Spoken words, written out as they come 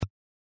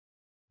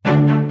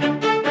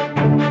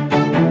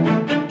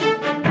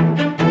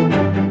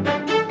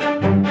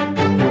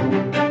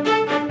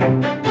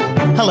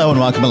Hello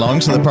and welcome along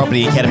to the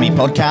Property Academy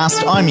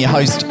podcast. I'm your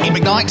host, Ed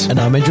McKnight. And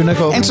I'm Andrew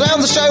Nicol. And today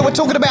on the show, we're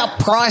talking about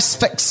price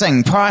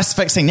fixing. Price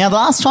fixing. Now, the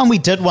last time we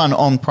did one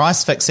on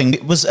price fixing,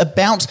 it was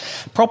about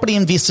property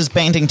investors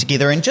banding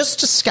together and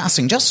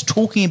just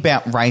talking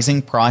about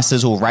raising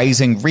prices or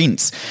raising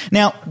rents.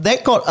 Now,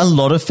 that got a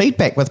lot of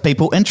feedback with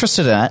people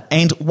interested in it.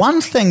 And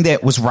one thing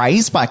that was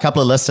raised by a couple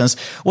of listeners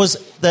was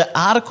the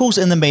articles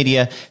in the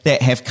media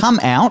that have come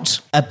out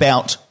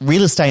about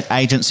real estate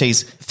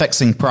agencies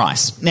fixing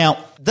price.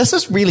 Now, this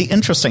is really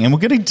interesting, and we're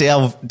going to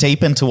delve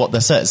deep into what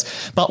this is.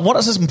 But what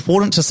is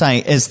important to say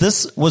is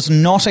this was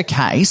not a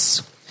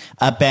case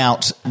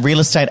about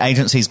real estate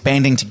agencies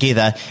banding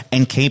together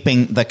and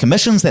keeping the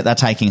commissions that they're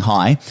taking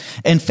high.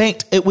 In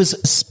fact, it was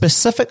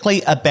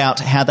specifically about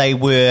how they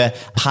were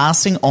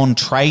passing on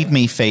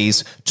TradeMe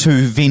fees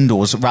to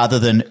vendors rather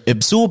than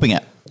absorbing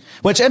it,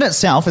 which in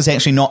itself is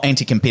actually not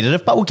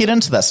anti-competitive, but we'll get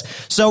into this.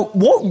 So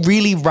what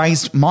really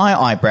raised my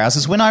eyebrows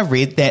is when I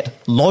read that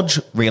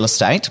Lodge Real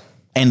Estate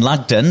and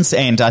Lugdens,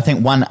 and I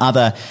think one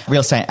other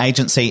real estate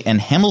agency in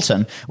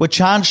Hamilton, were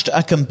charged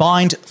a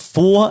combined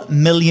 $4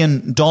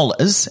 million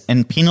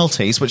in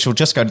penalties, which will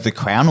just go to the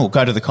Crown or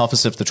go to the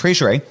coffers of the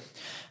Treasury,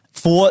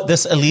 for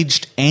this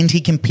alleged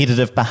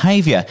anti-competitive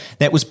behaviour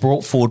that was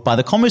brought forward by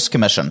the Commerce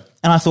Commission.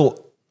 And I thought,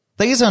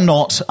 these are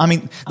not,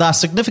 there are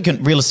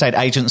significant real estate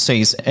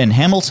agencies in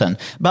Hamilton,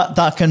 but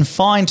they're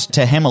confined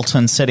to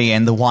Hamilton City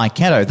and the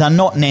Waikato. They're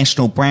not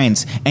national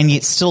brands, and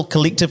yet still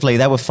collectively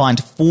they were fined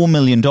 $4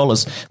 million.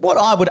 What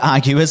I would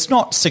argue is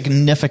not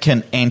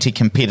significant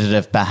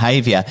anti-competitive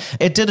behaviour.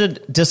 It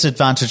did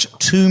disadvantage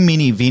too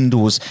many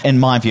vendors, in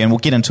my view, and we'll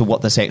get into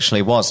what this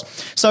actually was.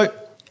 So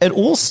it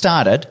all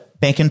started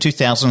back in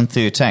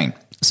 2013.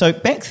 So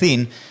back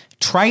then,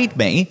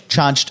 TradeMe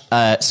charged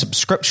a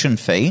subscription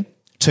fee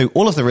to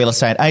all of the real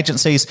estate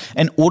agencies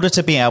in order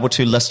to be able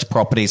to list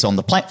properties on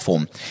the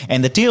platform.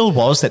 And the deal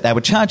was that they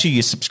would charge you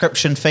your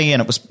subscription fee,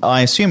 and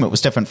I assume it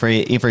was different for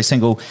every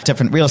single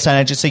different real estate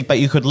agency, but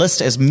you could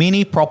list as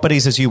many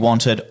properties as you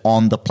wanted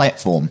on the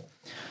platform.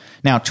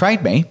 Now,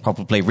 TradeMe,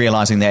 probably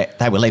realizing that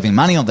they were leaving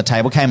money on the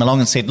table, came along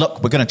and said,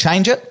 look, we're going to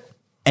change it.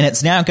 And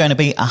it's now going to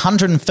be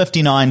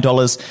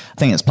 $159, I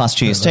think it's plus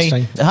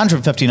GST,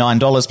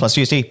 $159 plus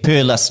GST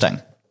per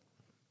listing.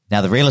 Now,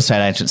 the real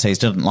estate agencies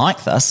didn't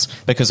like this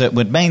because it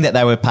would mean that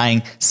they were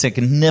paying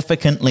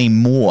significantly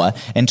more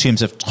in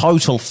terms of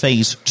total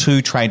fees to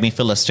TradeMe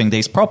for listing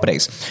these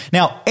properties.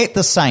 Now, at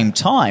the same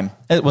time,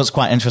 it was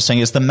quite interesting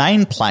is the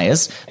main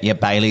players, your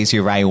Baileys,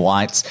 your Ray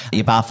Whites,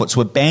 your Barfoots,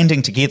 were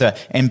banding together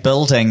and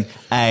building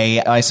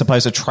a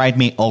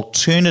TradeMe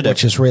alternative.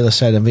 Which is Real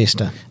Estate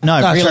Investor. No,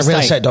 Real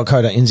Estate.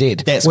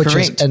 realestate.co.nz. That's which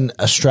correct. Is, in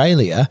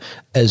Australia,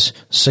 is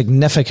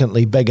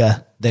significantly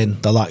bigger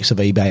than the likes of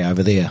eBay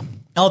over there.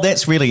 Oh,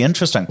 that's really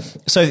interesting.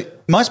 So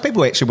most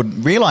people actually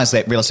wouldn't realise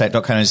that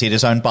realestate.co.nz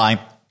is owned by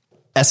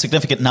a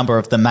significant number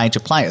of the major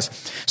players.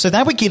 So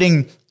they were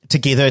getting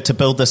together to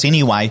build this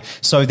anyway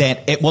so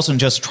that it wasn't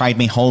just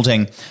TradeMe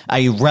holding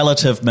a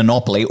relative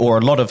monopoly or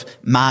a lot of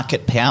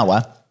market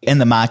power in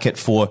the market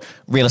for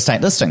real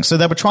estate listings. So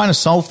they were trying to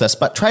solve this,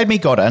 but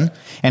TradeMe got in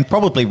and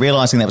probably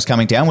realising that was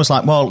coming down was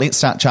like, well, let's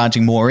start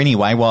charging more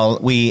anyway while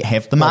we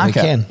have the market.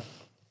 Well, we can.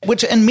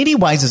 Which in many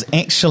ways is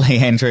actually,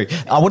 Andrew,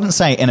 I wouldn't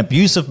say an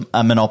abuse of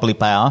monopoly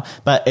power,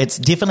 but it's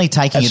definitely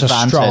taking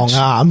advantage. A strong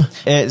arm.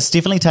 It's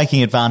definitely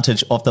taking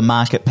advantage of the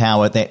market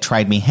power that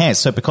TradeMe has.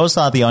 So because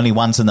they're the only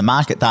ones in the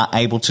market, they're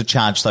able to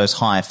charge those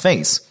higher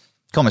fees.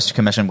 Commerce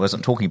Commission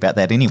wasn't talking about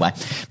that anyway.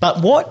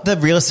 But what the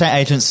real estate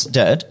agents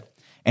did,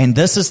 and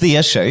this is the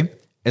issue,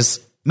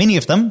 is many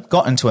of them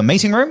got into a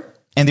meeting room.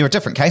 And there were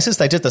different cases.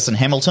 They did this in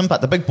Hamilton,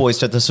 but the big boys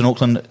did this in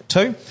Auckland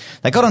too.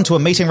 They got into a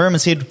meeting room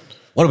and said,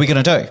 what are we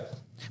going to do?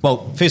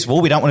 Well, first of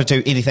all, we don't want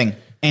to do anything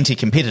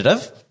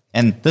anti-competitive,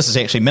 and this is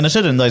actually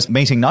minuted in those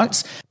meeting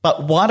notes,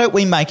 but why don't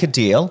we make a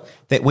deal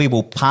that we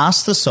will all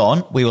pass this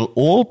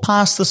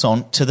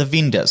on to the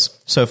vendors.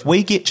 So if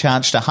we get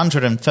charged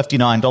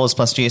 $159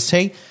 plus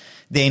GST,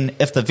 then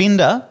if the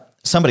vendor,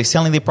 somebody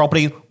selling their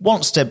property,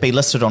 wants to be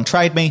listed on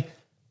TradeMe,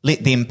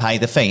 let them pay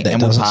the fee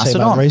and we'll pass it on. That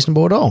doesn't seem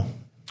unreasonable at all.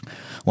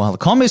 Well, the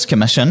Commerce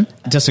Commission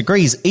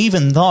disagrees,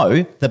 even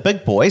though the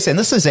big boys, and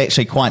this is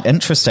actually quite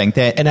interesting.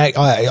 And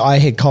I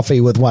had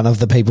coffee with one of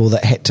the people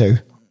that had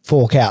to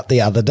fork out the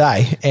other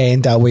day,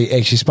 and we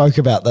actually spoke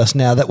about this.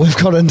 Now that we've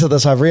got into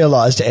this, I've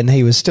realised, and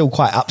he was still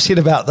quite upset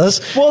about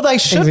this. Well, they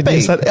should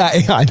be.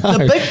 I know.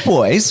 The big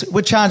boys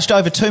were charged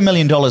over $2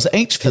 million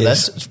each for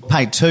this,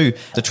 paid to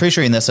the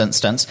Treasury in this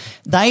instance.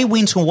 They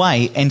went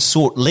away and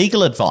sought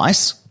legal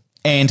advice.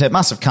 And it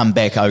must have come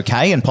back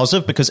okay and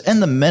positive because in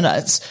the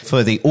minutes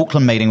for the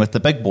Auckland meeting with the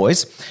big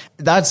boys,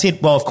 they'd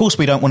said, well, of course,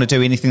 we don't want to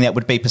do anything that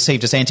would be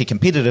perceived as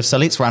anti-competitive, so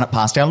let's run it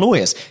past our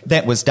lawyers.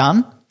 That was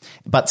done,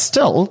 but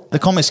still the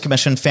Commerce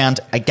Commission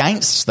found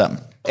against them.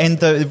 And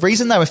the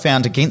reason they were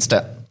found against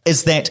it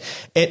is that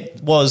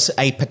it was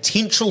a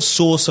potential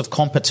source of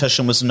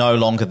competition was no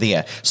longer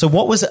there. So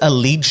what was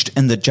alleged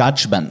in the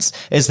judgments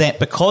is that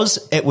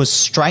because it was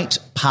straight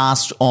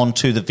passed on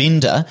to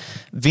the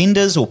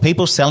vendors or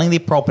people selling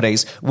their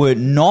properties were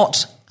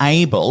not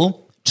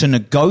able to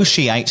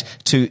negotiate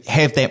to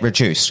have that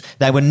reduced.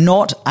 They were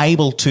not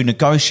able to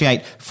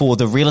negotiate for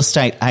the real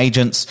estate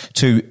agents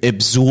to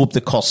absorb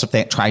the cost of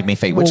that TradeMe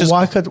fee, which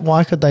why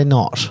could they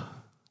not?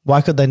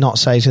 Why could they not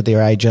say to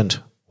their agent,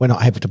 we're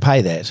not happy to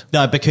pay that?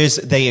 No, because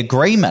the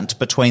agreement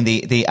between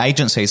the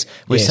agencies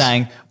was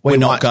saying we're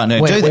not going to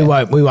do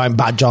that. We won't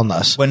budge on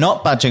this. We're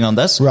not budging on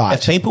this. Right.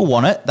 If people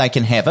want it, they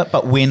can have it,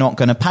 but we're not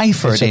going to pay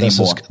for it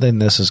anymore. Then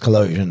this is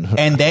collusion.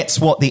 And that's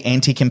what the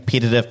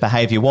anti-competitive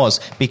behaviour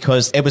was,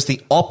 because it was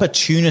the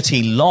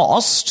opportunity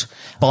lost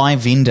by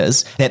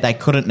vendors that they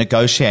couldn't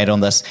negotiate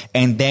on this,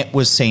 and that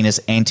was seen as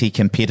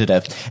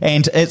anti-competitive.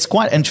 And it's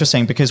quite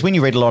interesting because when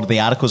you read a lot of the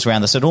articles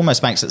around this, it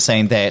almost makes it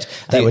seem that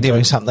they were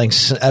doing something.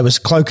 It was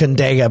cloak and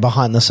dagger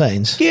behind the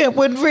scenes. Yeah, it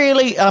would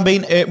really. I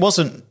mean, it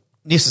wasn't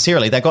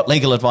necessarily. They got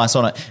legal advice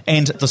on it,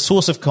 and the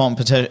source of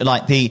competition,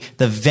 like the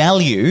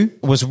value,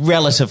 was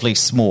relatively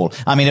small.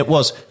 I mean, it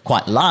was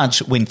quite large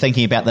when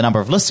thinking about the number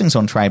of listings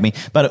on TradeMe,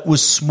 but it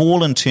was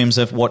small in terms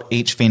of what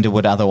each vendor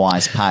would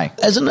otherwise pay.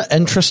 Isn't it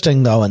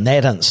interesting, though, in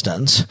that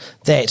instance,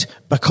 that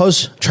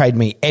because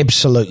TradeMe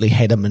absolutely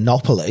had a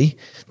monopoly,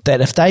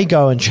 that if they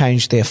go and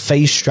change their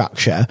fee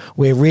structure,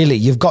 where really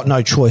you've got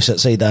no choice,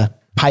 it's either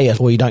pay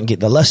it or you don't get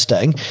the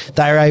listing,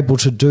 they're able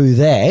to do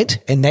that,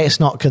 and that's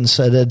not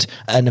considered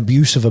an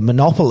abuse of a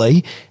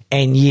monopoly.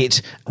 And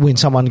yet when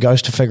someone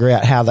goes to figure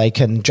out how they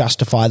can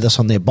justify this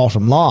on their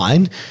bottom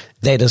line,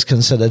 that is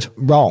considered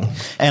wrong.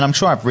 And I'm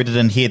sure I've read it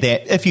in here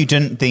that if you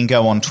didn't then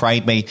go on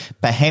TradeMe,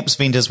 perhaps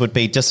vendors would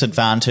be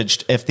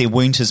disadvantaged if there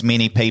weren't as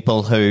many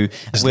people who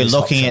were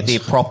looking at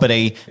their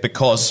property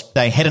because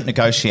they hadn't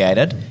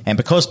negotiated, and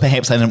because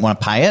perhaps they didn't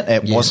want to pay it,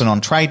 it wasn't on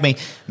TradeMe.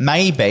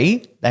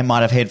 Maybe they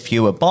might have had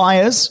fewer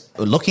buyers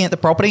looking at the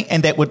property,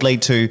 and that would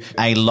lead to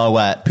a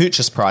lower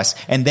purchase price,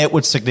 and that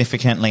would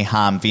significantly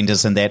harm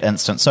vendors in that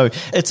instance. So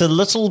it's a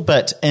little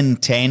bit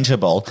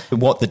intangible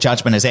what the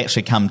judgment has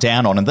actually come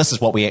down on, and this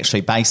is what we actually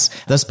base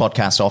this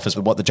podcast off, is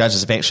what the judges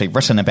have actually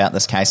written about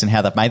this case and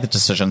how they've made the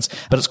decisions.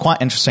 But it's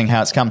quite interesting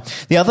how it's come.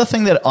 The other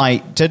thing that I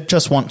did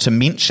just want to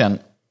mention,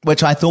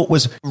 which I thought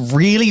was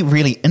really,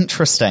 really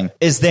interesting,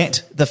 is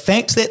that the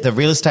fact that the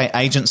real estate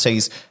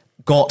agencies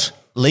got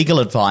legal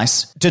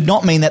advice did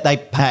not mean that they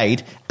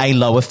paid a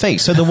lower fee.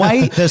 So the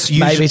way this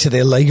usually... Maybe to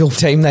their legal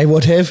team they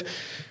would have.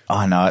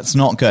 I know, it's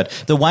not good.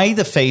 The way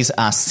the fees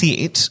are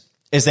set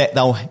is that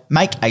they'll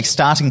make a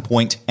starting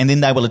point and then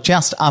they will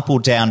adjust up or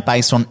down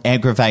based on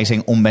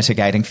aggravating or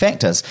mitigating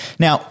factors.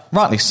 Now,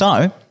 rightly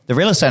so, the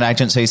real estate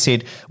agency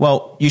said,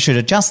 well, you should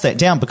adjust that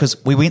down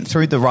because we went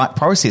through the right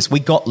process. We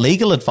got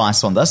legal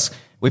advice on this.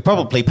 We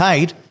probably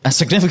paid a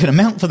significant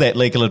amount for that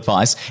legal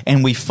advice,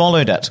 and we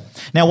followed it.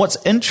 Now, what's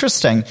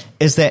interesting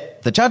is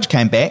that the judge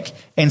came back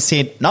and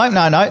said, no,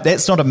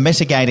 that's not a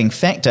mitigating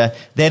factor.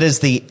 That is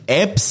the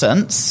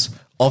absence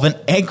of an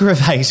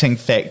aggravating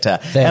factor.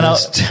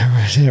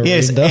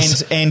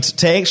 Yes, and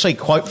to actually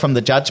quote from the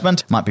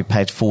judgment, might be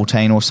page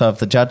 14 or so of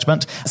the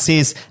judgment,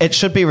 says it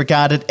should be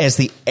regarded as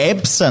the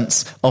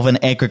absence of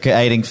an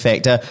aggravating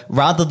factor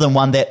rather than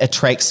one that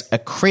attracts a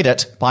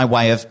credit by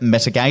way of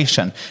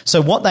mitigation.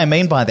 So what they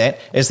mean by that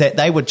is that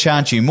they would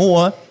charge you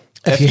more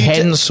if you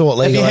hadn't sought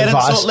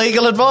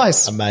legal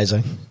advice.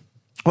 Amazing.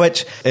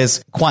 Which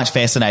is quite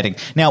fascinating.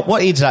 Now,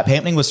 what ended up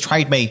happening was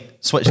TradeMe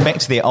switched back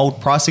to their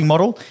old pricing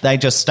model. They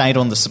just stayed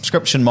on the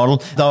subscription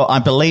model, though I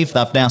believe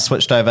they've now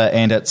switched over,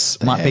 and I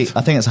think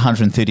it's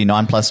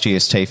 139 plus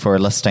GST for a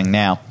listing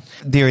now.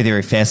 Very,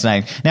 very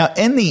fascinating. Now,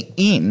 in the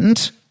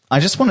end, I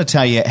just want to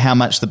tell you how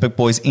much the big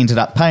boys ended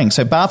up paying.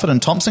 So Barfoot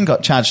and Thompson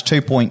got charged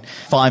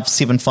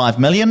 $2.575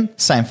 million.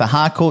 Same for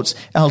Harcourts.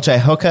 LJ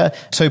Hooker,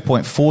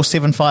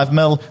 $2.475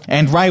 million.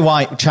 And Ray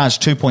White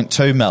charged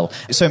 $2.2 million.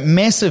 So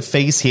massive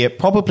fees here,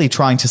 probably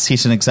trying to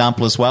set an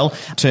example as well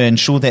to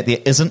ensure that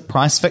there isn't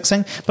price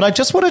fixing. But I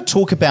just want to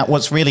talk about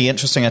what's really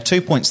interesting are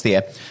 2 points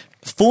there.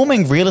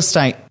 Forming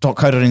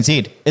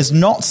realestate.co.nz is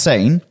not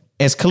seen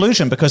as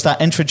collusion because they're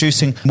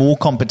introducing more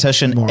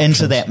competition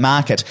into that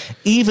market,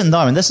 even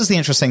though, and this is the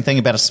interesting thing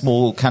about a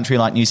small country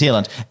like New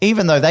Zealand,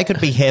 even though they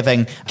could be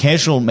having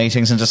casual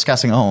meetings and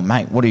discussing, oh,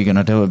 mate, what are you going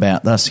to do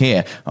about this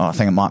here? Oh, I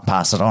think I might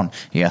pass it on.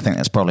 Yeah, I think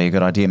that's probably a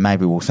good idea.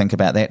 Maybe we'll think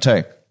about that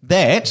too.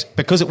 That,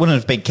 because it wouldn't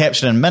have been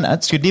captured in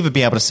minutes, you'd never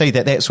be able to see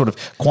that sort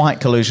of quiet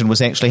collusion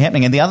was actually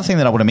happening. And the other thing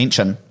that I want to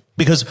mention,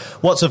 because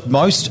what's of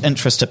most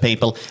interest to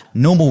people,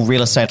 normal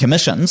real estate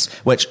commissions,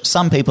 which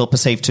some people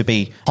perceive to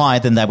be higher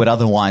than they would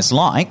otherwise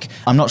like.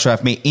 I'm not sure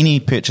I've met any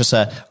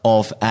purchaser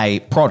of a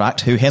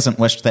product who hasn't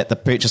wished that the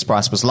purchase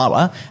price was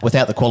lower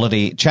without the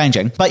quality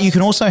changing. But you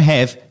can also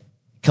have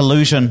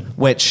collusion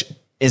which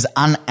is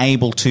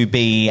unable to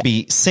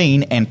be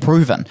seen and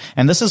proven.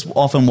 And this is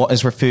often what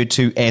is referred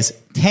to as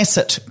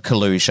tacit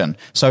collusion.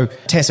 So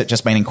tacit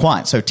just meaning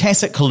quiet. So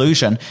tacit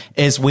collusion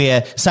is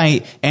where,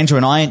 say, Andrew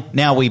and I,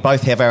 now we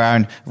both have our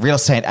own real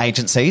estate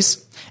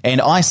agencies,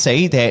 and I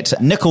see that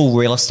Nickel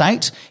Real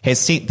Estate has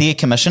set their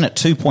commission at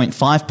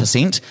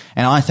 2.5%,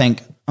 and I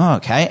think, oh,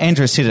 okay,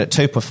 Andrew set it at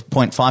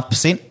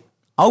 2.5%.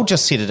 I'll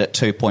just set it at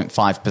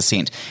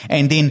 2.5%.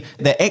 And then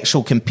the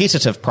actual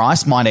competitive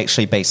price might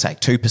actually be, say,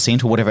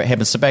 2% or whatever it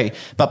happens to be.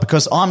 But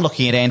because I'm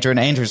looking at Andrew and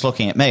Andrew's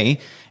looking at me,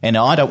 and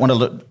I don't want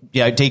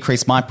to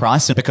decrease my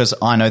price because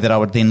I know that I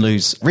would then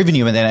lose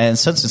revenue in that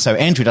instance, and so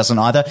Andrew doesn't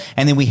either.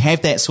 And then we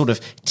have that sort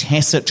of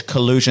tacit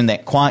collusion,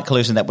 that quiet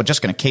collusion, that we're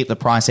just going to keep the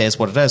price as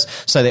what it is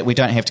so that we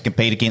don't have to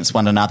compete against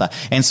one another.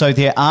 And so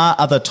there are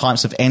other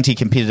types of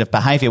anti-competitive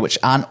behaviour which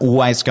aren't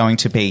always going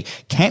to be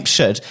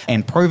captured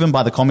and proven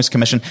by the Commerce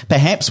Commission,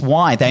 perhaps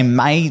why they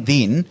may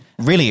then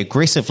really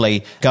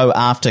aggressively go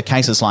after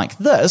cases like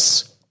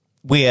this,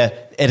 where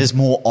it is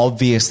more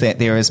obvious that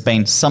there has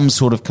been some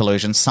sort of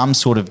collusion, some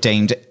sort of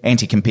deemed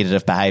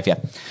anti-competitive behaviour.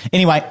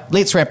 Anyway,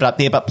 let's wrap it up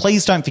there, but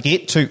please don't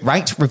forget to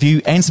rate,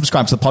 review and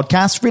subscribe to the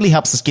podcast. Really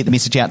helps us get the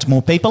message out to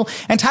more people.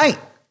 And hey,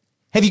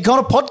 have you got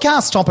a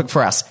podcast topic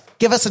for us?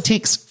 Give us a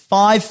text,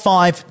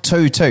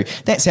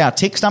 5522. That's our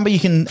text number.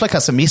 You can flick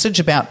us a message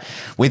about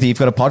whether you've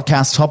got a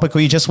podcast topic or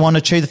you just want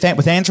to chew the fat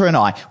with Andrew and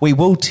I. We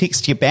will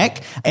text you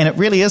back, and it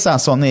really is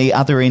us on the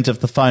other end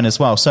of the phone as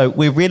well. So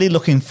we're really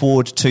looking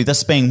forward to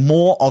this being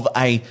more of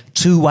a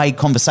two-way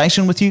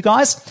conversation with you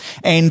guys,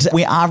 and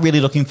we are really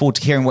looking forward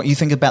to hearing what you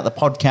think about the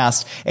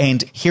podcast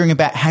and hearing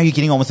about how you're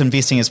getting on with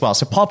investing as well.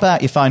 So pop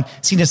out your phone,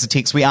 send us a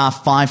text. We are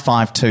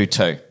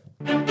 5522.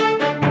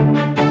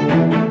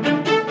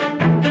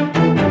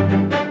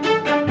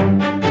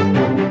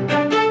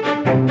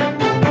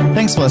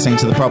 Thanks for listening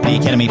to the Property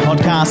Academy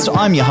podcast.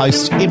 I'm your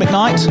host, Ed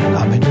McKnight. And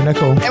I'm Andrew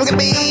Nicol. And we're going to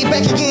be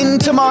back again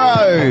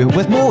tomorrow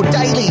with more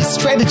daily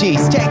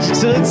strategies,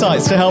 tactics and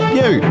insights to help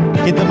you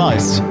get the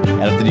most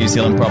out of the New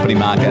Zealand property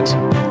market.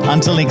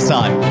 Until next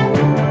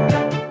time.